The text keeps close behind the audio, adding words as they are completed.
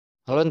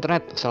Halo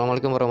internet,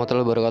 assalamualaikum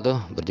warahmatullahi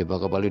wabarakatuh.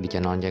 Berjumpa kembali di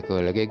channel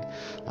Kuya Legeg.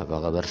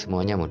 Apa kabar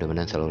semuanya?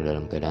 Mudah-mudahan selalu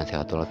dalam keadaan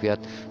sehat walafiat,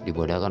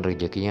 dimudahkan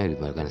rezekinya,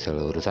 dimudahkan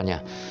seluruh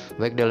urusannya.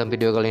 Baik, dalam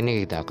video kali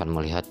ini kita akan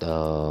melihat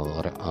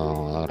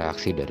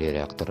reaksi dari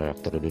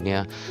reaktor-reaktor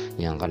dunia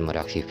yang akan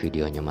mereaksi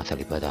videonya Mas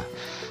Alipbata.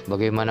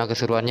 Bagaimana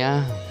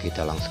keseruannya?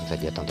 Kita langsung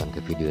saja tonton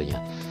ke videonya.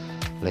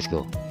 Let's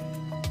go.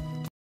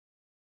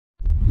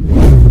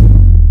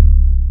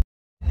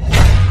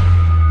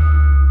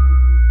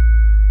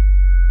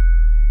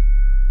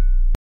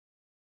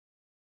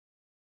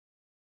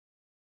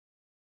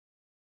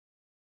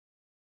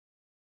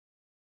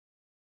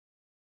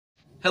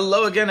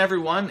 Hello again,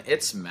 everyone.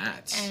 It's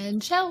Matt.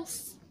 And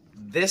Chels.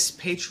 This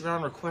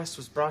Patreon request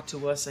was brought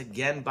to us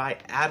again by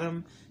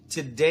Adam.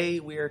 Today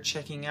we are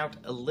checking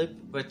out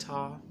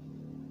alipbata,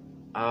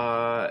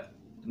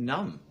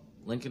 numb,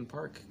 Linkin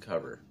Park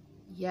cover.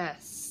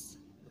 Yes.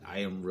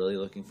 I am really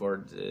looking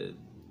forward to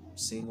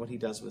seeing what he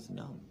does with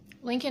numb.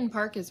 Linkin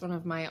Park is one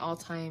of my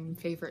all-time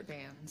favorite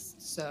bands,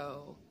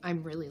 so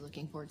I'm really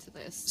looking forward to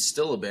this.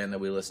 Still a band that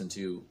we listen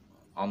to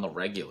on the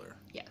regular.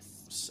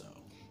 Yes. So.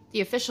 The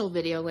official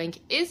video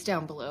link is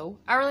down below.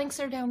 Our links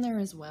are down there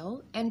as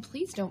well. And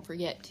please don't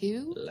forget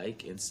to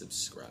like and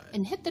subscribe.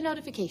 And hit the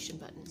notification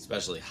button.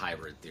 Especially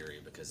Hybrid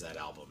Theory, because that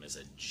album is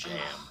a jam.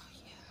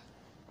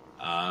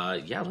 Oh,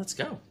 yeah, let's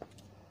go.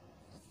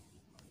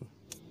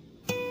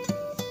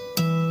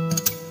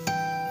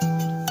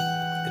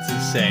 It's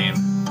insane.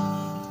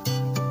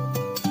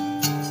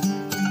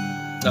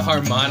 The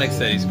harmonics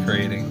that he's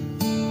creating.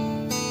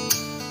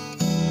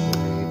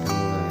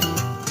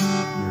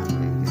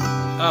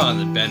 Oh,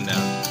 and the bend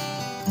down.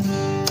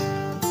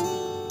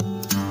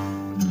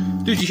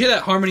 Dude, you hear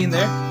that harmony in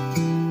there?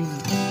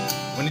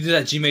 When he did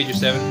that G major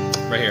 7,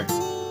 right here.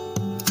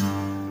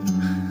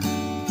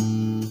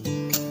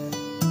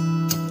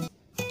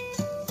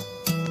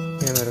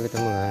 Ya, baru kita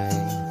mulai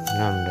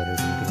 6 dari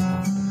Linkin Park.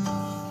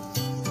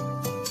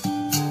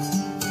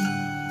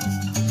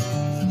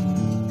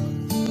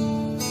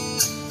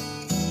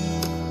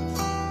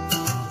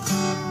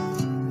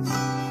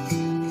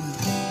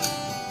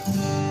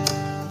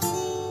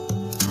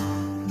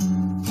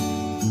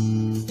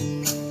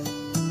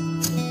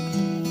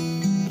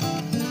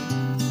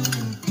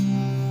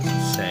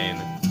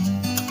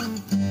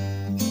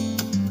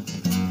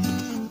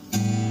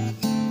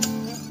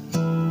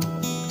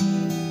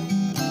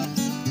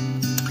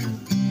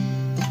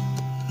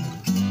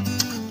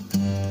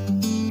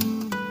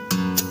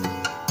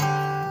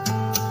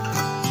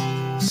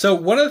 So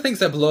one of the things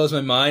that blows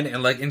my mind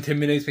and like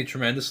intimidates me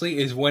tremendously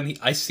is when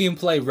I see him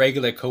play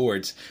regular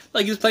chords.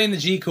 Like he's playing the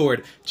G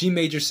chord, G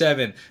major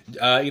 7,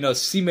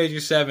 C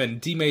major 7,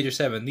 D major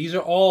 7. These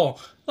are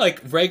all like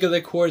regular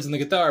chords in the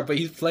guitar, but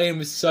he's playing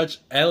with such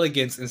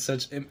elegance and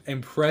such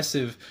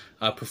impressive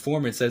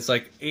performance that's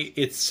like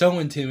it's so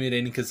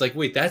intimidating because like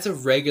wait, that's a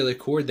regular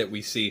chord that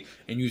we see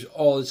and use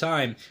all the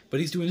time, but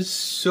he's doing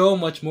so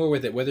much more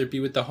with it, whether it be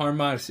with the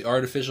harmonics, the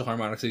artificial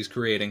harmonics that he's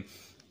creating.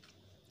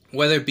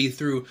 Whether it be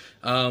through,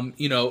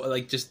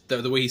 like just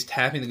the way he's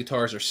tapping the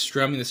guitars or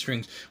strumming the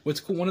strings.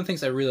 What's cool, one of the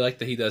things I really like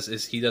that he does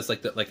is he does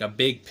like a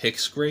big pick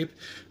scrape,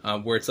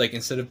 where it's like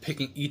instead of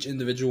picking each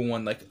individual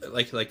one like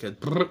a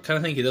kind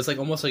of thing, he does like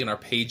almost like an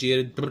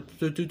arpeggiated,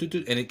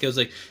 and it goes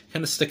like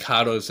kind of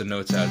staccatos the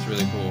notes out. It's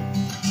really cool.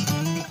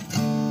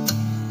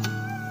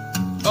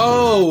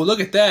 Oh, look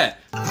at that!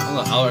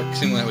 I'll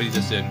simulate what he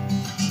just did.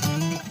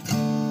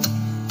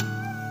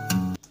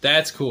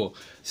 That's cool.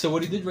 So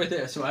what he did right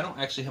there, so I don't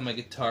actually have my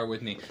guitar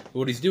with me, but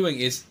what he's doing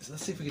is,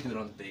 let's see if we can do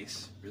it on the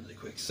bass really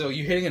quick. So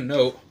you're hitting a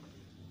note.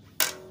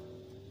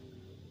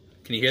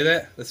 Can you hear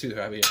that? Let's see what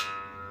I have here.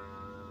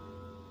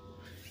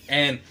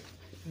 And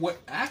what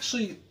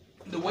actually,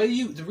 the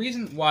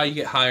reason why you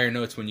get higher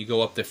notes when you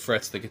go up the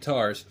frets of the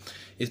guitars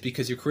is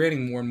because you're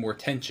creating more and more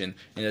tension,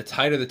 and the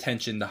tighter the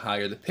tension, the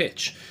higher the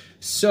pitch.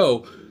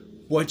 So,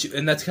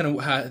 and that's kind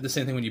of the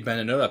same thing when you bend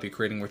a note up, you're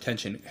creating more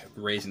tension,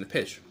 raising the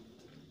pitch,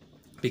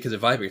 because it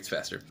vibrates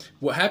faster.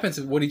 What happens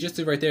is what he just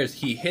did right there is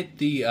he hit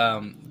the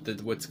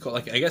what's called,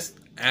 like, I guess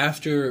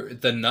after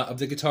the nut of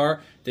the guitar,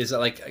 there's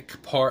like a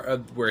part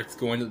of where it's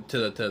going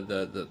to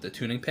the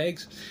tuning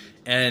pegs,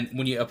 and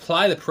when you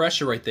apply the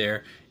pressure right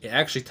there, it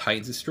actually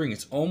tightens the string.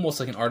 It's almost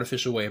like an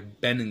artificial way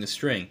of bending the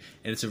string,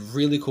 and it's a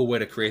really cool way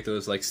to create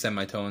those like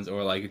semitones,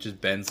 or like it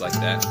just bends like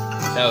that.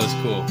 That was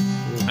cool.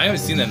 I haven't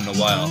seen that in a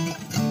while.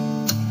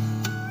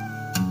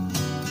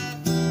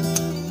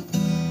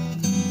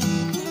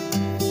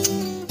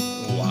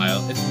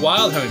 It's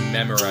wild how he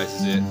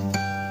memorizes it.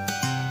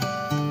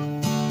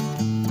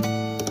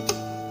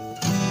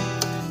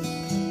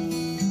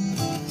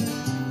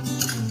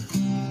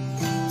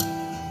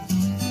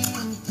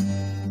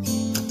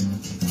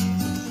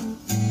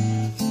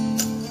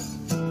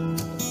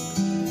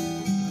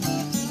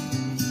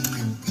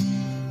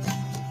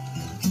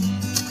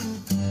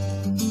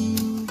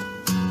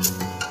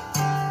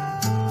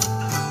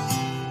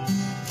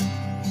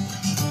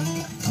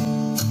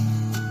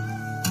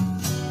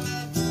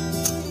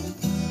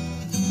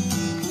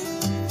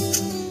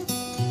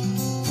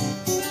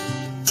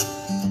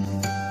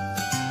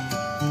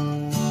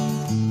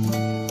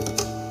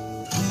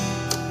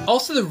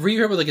 also the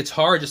reverb with the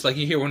guitar, just like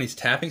you hear when he's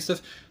tapping stuff.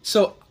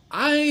 So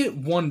I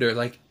wonder,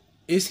 like,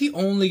 is he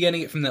only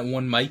getting it from that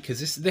one mic?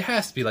 Because there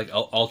has to be like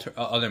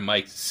other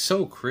mics. It's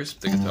so crisp,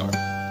 the guitar.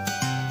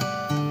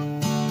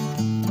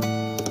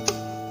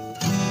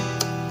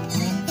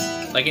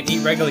 Like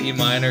an regular E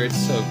minor, it's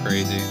so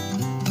crazy.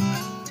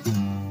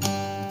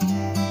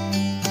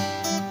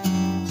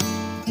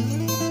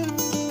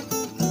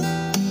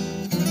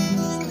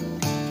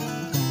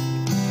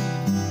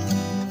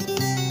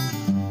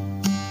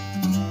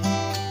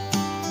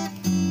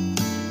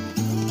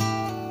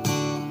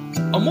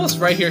 Almost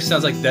right here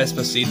sounds like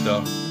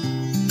Despacito.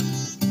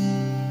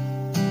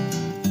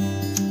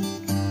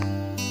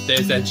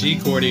 There's that G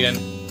chord again.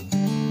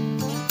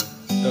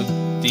 The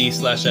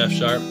D/F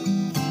sharp.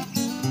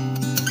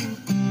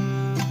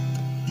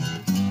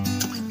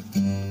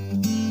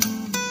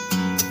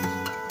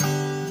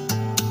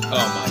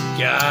 Oh my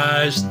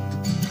gosh.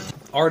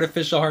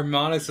 Artificial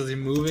harmonics as you're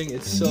moving,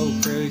 it's so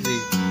crazy.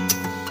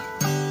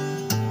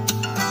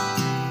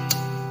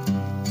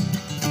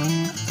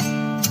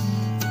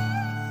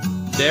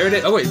 There it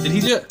is. Oh wait, did he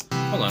just...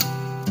 Hold on.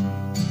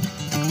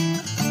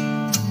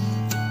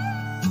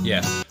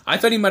 Yeah. I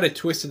thought he might have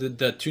twisted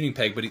the tuning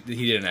peg, but he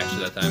didn't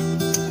actually that time.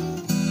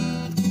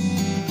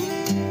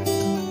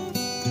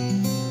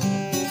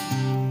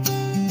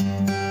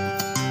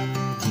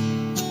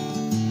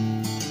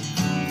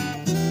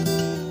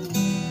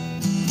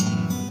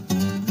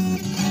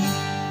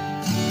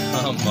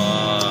 Come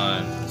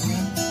on.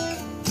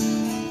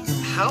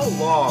 How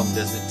long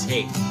does it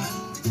take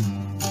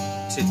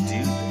to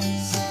do this?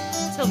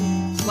 To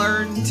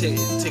learn. To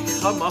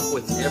come up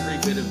with every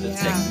bit of the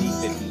technique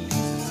that he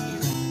uses here.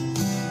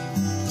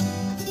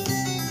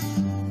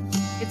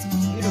 It's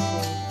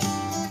beautiful.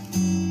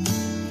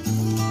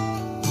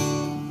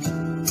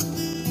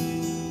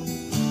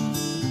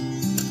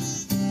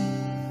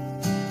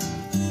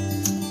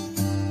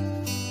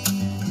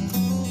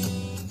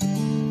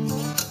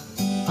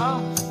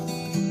 Oh.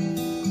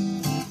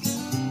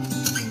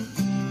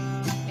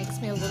 Makes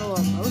me a little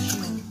emotional.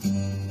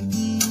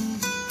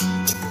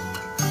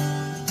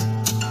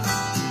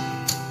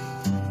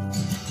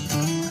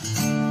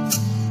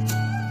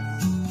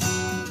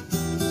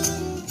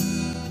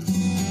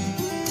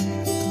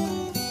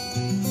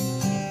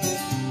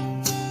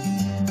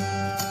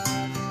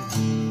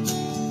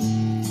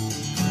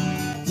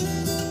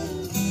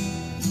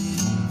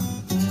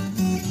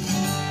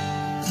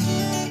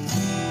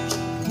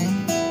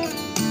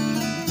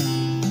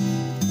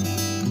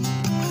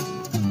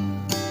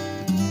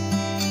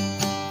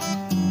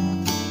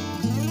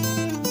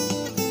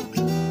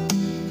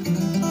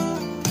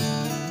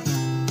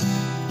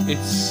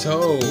 It's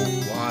so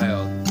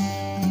wild.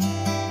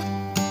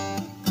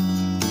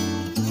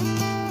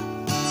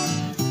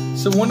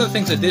 So one of the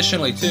things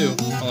additionally too, let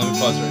me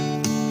pause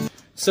right.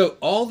 So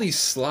all these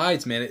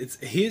slides, man,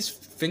 his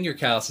finger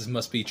calluses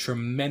must be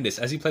tremendous.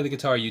 As you play the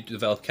guitar, you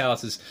develop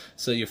calluses,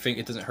 so your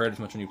finger, it doesn't hurt as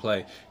much when you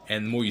play.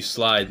 And the more you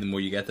slide, the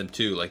more you get them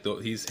too. Like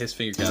his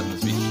finger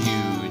calluses must be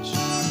huge.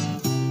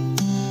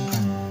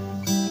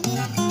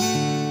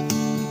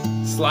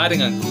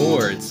 Sliding on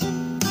chords.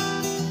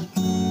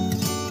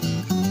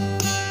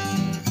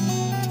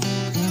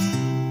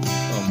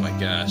 Oh my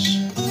gosh.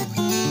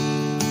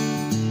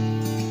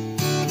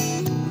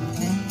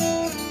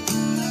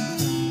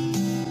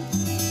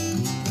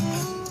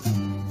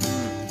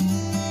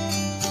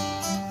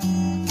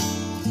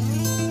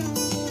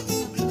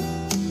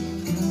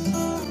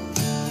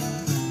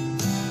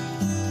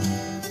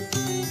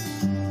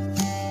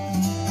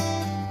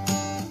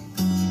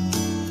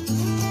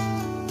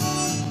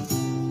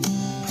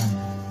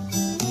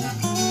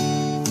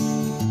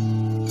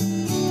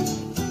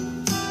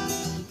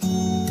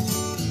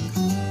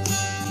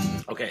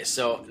 Okay,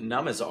 so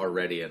Numb is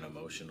already an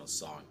emotional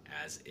song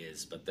as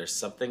is, but there's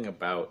something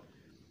about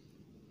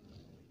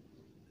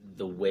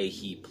the way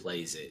he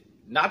plays it.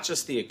 Not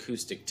just the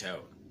acoustic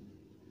tone.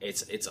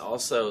 It's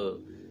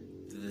also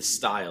the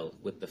style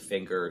with the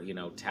finger, you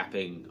know,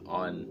 tapping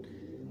on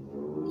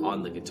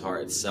the guitar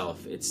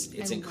itself. It's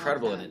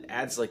incredible, and it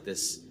adds like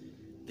this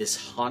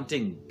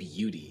haunting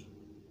beauty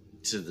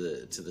to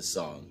the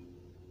song.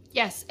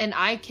 Yes, and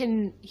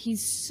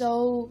he's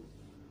so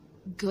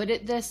good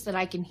at this that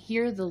I can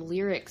hear the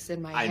lyrics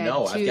in my head. I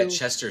know, too. I've got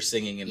Chester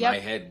singing in my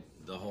head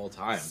the whole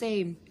time.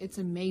 Same. It's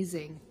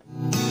amazing.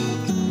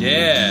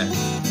 Yeah.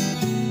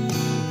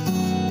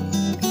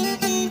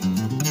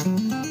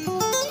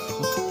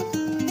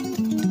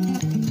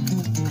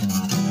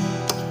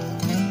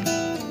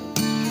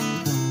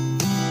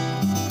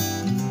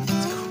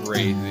 It's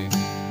crazy.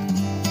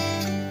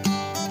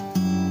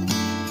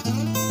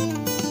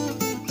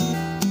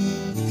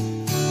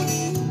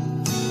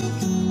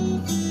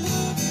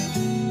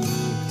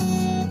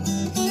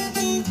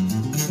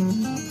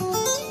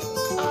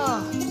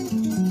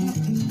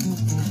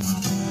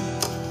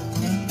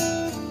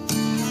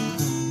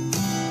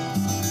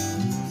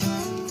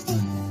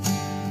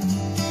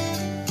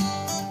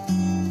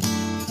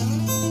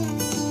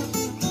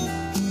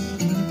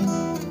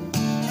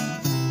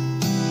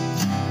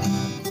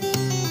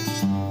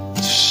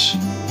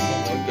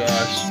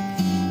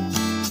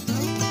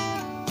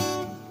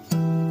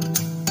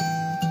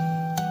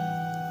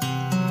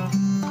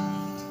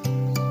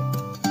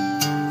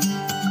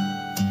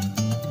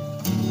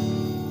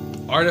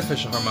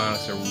 artificial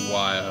harmonics are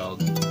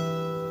wild.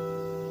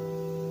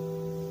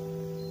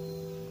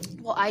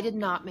 Well, I did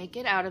not make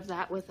it out of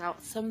that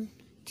without some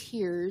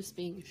tears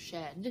being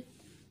shed.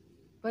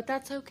 But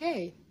that's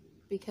okay,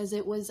 because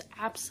it was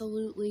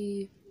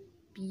absolutely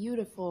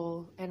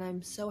beautiful, and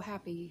I'm so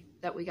happy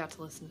that we got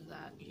to listen to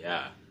that.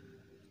 Yeah.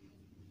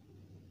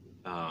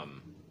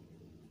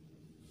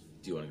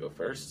 Do you want to go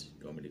first?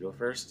 You want me to go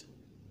first?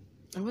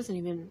 I'm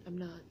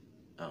not.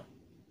 Oh.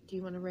 Do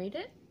you want to rate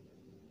it?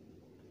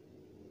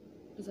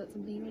 Is that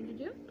something you want to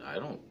do?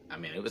 I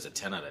mean, it was a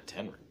 10 out of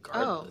 10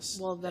 regardless.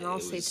 Oh, well, then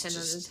I'll say was 10 out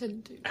of just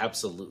 10 too.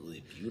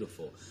 Absolutely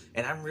beautiful.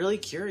 And I'm really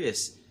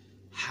curious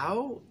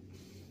how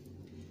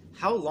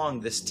long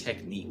this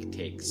technique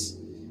takes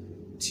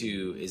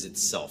to, is it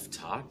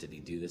self-taught? Did he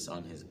do this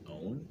on his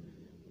own?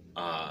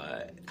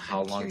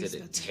 How long did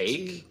it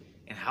take?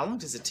 And how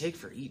long does it take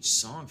for each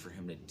song for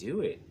him to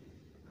do it?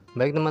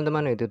 Baik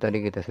teman-teman, itu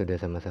tadi kita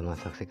sudah sama-sama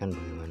saksikan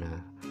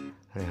bagaimana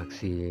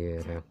reaksi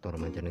reaktor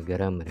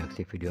mancanegara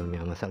mereaksi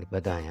videonya Mas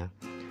Alipbata ya,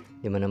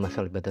 dimana Mas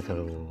Alipbata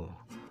selalu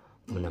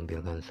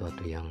menampilkan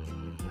sesuatu yang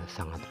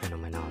sangat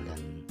fenomenal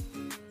dan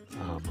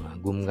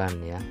mengagumkan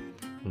ya,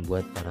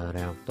 membuat para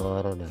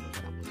reaktor dan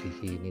para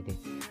musisi ini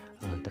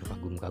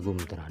terkagum-kagum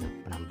terhadap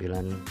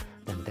penampilan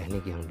dan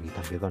teknik yang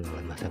ditampilkan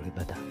oleh Mas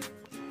Alipbata.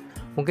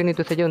 Mungkin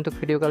itu saja untuk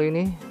video kali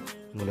ini.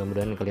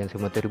 Mudah-mudahan kalian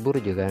semua terhibur.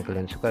 Jika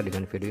kalian suka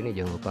dengan video ini,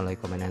 jangan lupa like,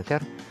 comment, and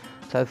share,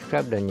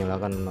 subscribe, dan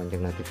nyalakan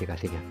lonceng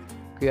notifikasinya.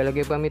 Kuya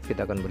lagi pamit,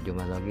 kita akan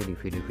berjumpa lagi di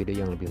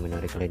video-video yang lebih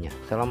menarik lainnya.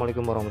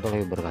 Assalamualaikum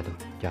warahmatullahi wabarakatuh.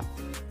 Ciao.